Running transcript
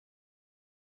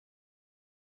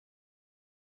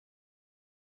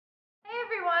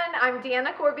everyone, I'm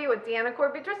Deanna Corby with Deanna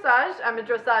Corby Dressage. I'm a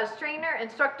dressage trainer,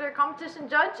 instructor, competition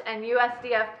judge, and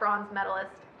USDF bronze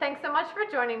medalist. Thanks so much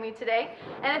for joining me today.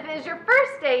 And if it is your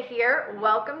first day here,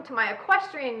 welcome to my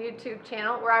equestrian YouTube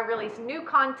channel where I release new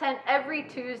content every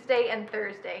Tuesday and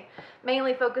Thursday,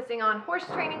 mainly focusing on horse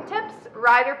training tips,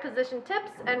 rider position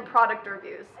tips, and product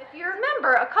reviews. If you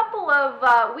remember, a couple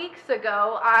of weeks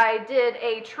ago, I did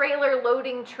a trailer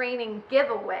loading training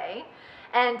giveaway.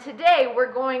 And today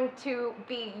we're going to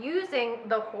be using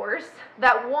the horse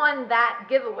that won that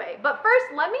giveaway. But first,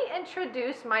 let me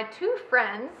introduce my two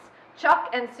friends, Chuck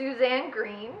and Suzanne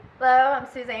Green. Hello, I'm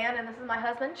Suzanne and this is my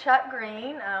husband Chuck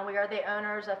Green. We are the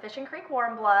owners of Fishing Creek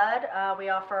Warmbloods. We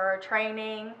offer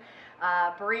training,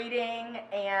 breeding,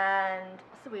 and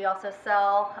we also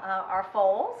sell our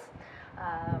foals.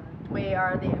 We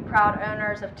are the proud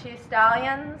owners of two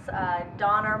stallions,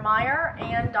 Donnermeyer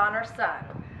and Donnersohn.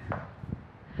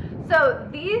 So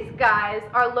these guys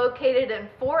are located in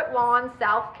Fort Lawn,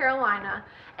 South Carolina,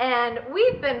 and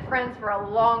we've been friends for a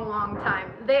long, long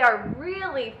time. They are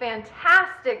really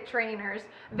fantastic trainers,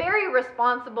 very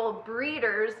responsible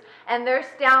breeders, and their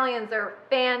stallions are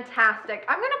fantastic.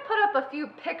 I'm going to put up a few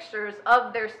pictures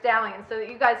of their stallions so that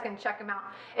you guys can check them out.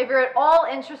 If you're at all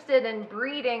interested in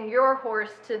breeding your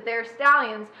horse to their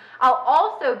stallions, I'll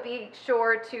also be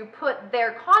sure to put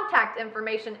their contact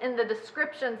information in the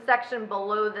description section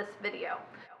below this video.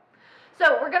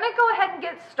 So we're going to go ahead and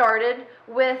get started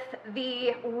with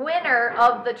the winner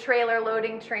of the trailer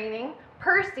loading training,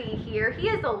 Percy here. He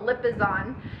is a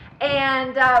Lipizan,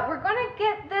 and we're going to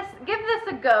give this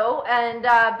a go and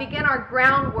begin our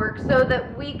groundwork so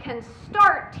that we can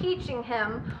start teaching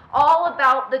him all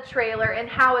about the trailer and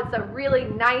how it's a really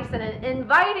nice and an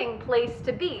inviting place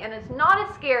to be, and it's not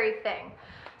a scary thing.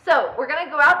 So we're going to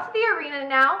go out to the arena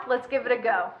now. Let's give it a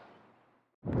go.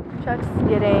 Chuck's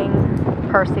getting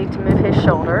Percy to move his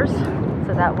shoulders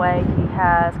so that way he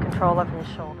has control of his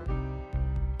shoulders.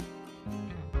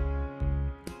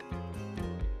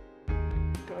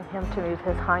 Getting him to move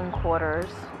his hindquarters.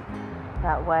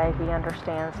 That way he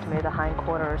understands to move the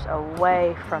hindquarters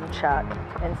away from Chuck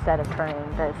instead of turning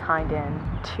his hind end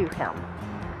to him.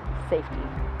 Safety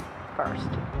first.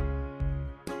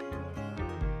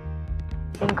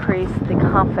 Increase the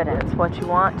confidence. What you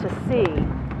want to see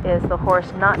is the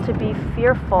horse not to be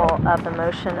fearful of the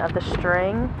motion of the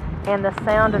string and the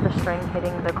sound of the string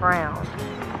hitting the ground.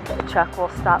 Chuck will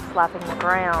stop slapping the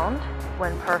ground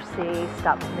when Percy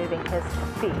stops moving his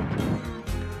feet.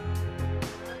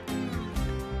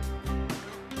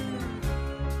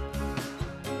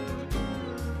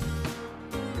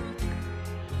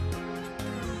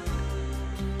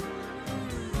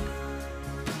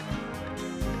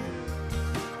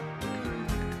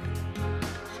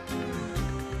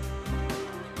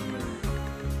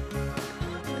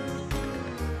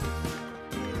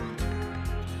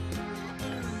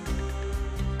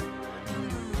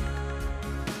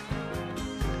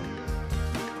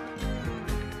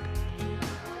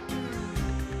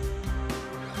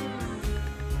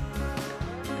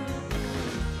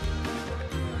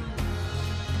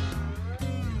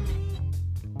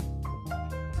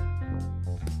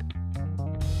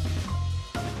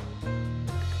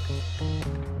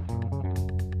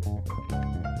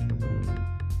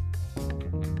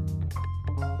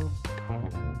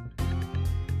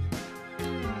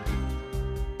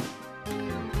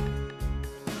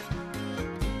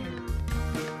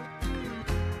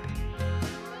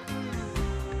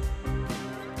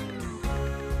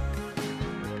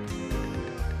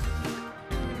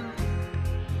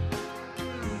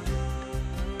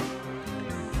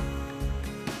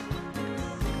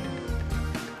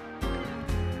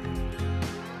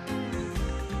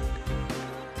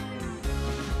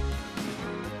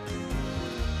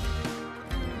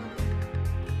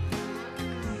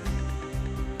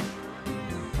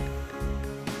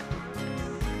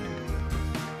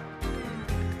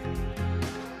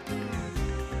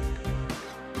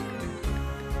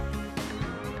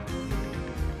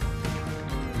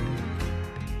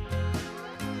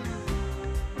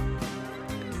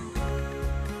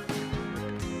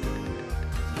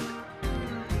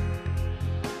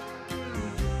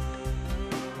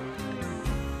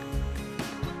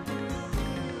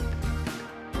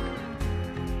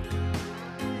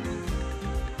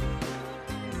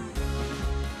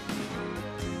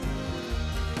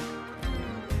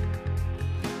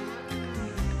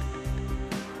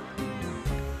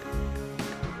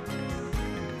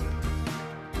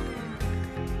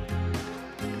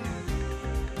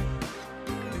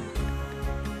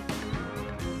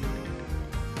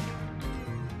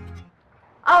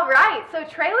 All right, so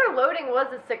trailer loading was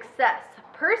a success.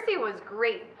 Percy was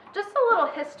great. just a little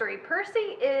history. Percy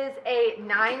is a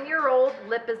 9-year-old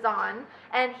Lipizan,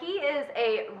 and he is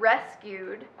a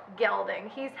rescued gelding.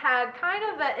 He's had kind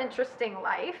of an interesting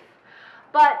life,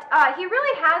 but he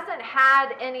really hasn't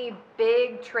had any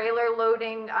big trailer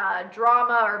loading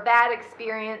drama or bad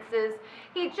experiences.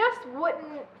 He just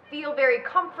wouldn't feel very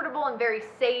comfortable and very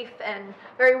safe and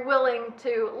very willing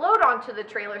to load onto the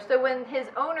trailer. So when his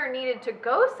owner needed to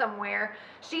go somewhere,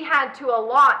 she had to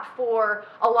allot for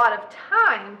a lot of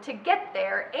time to get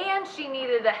there, and she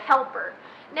needed a helper.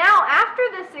 Now, after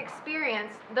this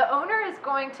experience, the owner is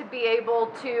going to be able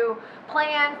to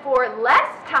plan for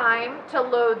less time to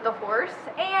load the horse,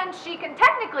 and she can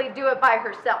technically do it by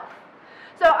herself.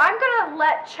 So I'm going to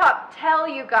let Chuck tell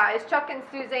you guys, Chuck and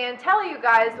Suzanne, tell you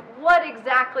guys what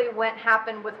exactly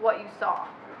happened with what you saw.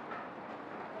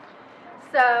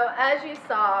 So as you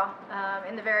saw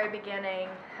in the very beginning,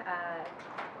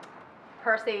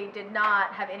 Percy did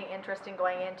not have any interest in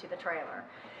going into the trailer.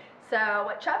 So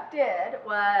what Chuck did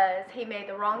was he made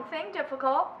the wrong thing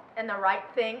difficult and the right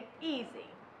thing easy.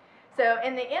 So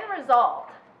in the end result,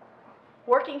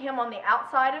 working him on the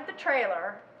outside of the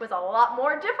trailer was a lot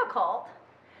more difficult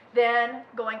than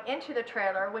going into the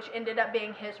trailer, which ended up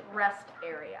being his rest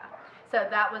area. So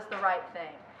that was the right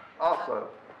thing. Also,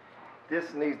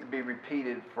 this needs to be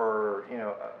repeated for,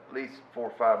 at least 4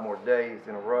 or 5 more days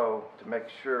in a row to make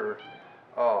sure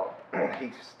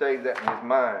he stays that in his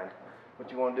mind. What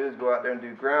you want to do is go out there and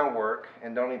do groundwork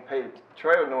and don't even pay the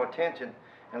trailer no attention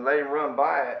and let him run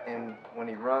by it, and when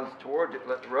he runs towards it,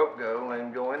 let the rope go, let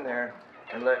him go in there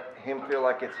and let him feel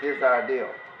like it's his ideal.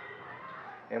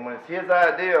 And when it's his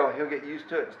ideal, he'll get used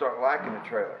to it and start liking the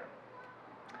trailer.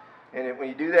 And when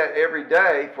you do that every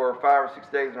day for 5 or 6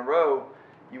 days in a row,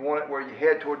 you want it where you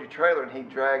head toward your trailer and he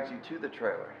drags you to the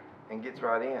trailer and gets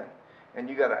right in. And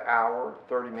you got an hour,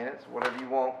 30 minutes, whatever you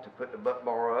want to put the butt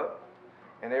bar up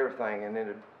and everything. And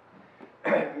then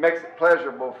it makes it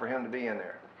pleasurable for him to be in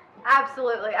there.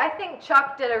 Absolutely. I think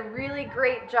Chuck did a really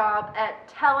great job at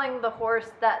telling the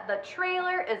horse that the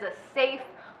trailer is a safe,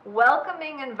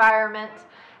 welcoming environment,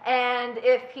 and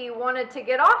if he wanted to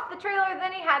get off the trailer,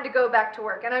 then he had to go back to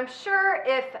work. And I'm sure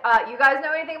if you guys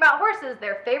know anything about horses,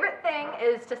 their favorite thing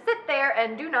is to sit there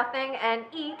and do nothing and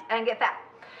eat and get fat.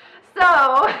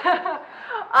 So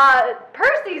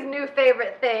Percy's new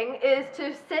favorite thing is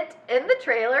to sit in the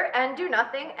trailer and do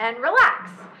nothing and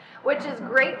relax, which is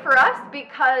great for us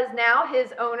because now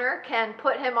his owner can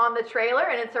put him on the trailer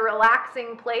and it's a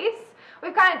relaxing place.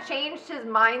 We've kind of changed his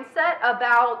mindset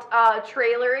about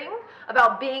trailering,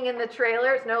 about being in the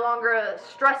trailer. It's no longer a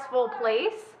stressful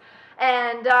place.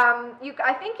 And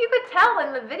I think you could tell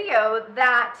in the video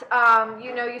that,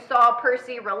 you saw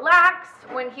Percy relax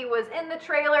when he was in the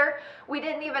trailer. We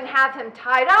didn't even have him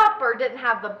tied up or didn't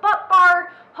have the butt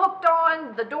bar hooked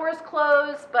on, the doors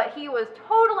closed, but he was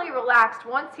totally relaxed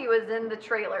once he was in the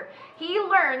trailer. He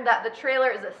learned that the trailer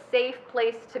is a safe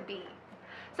place to be.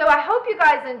 So I hope you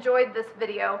guys enjoyed this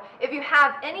video. If you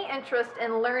have any interest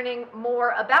in learning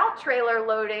more about trailer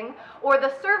loading or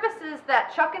the services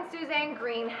that Chuck and Suzanne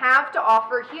Green have to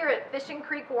offer here at Fishing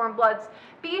Creek Warmbloods,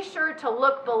 be sure to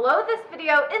look below this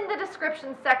video in the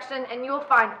description section and you will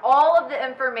find all of the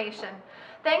information.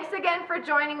 Thanks again for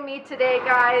joining me today,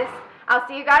 guys. I'll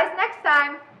see you guys next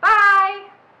time. Bye!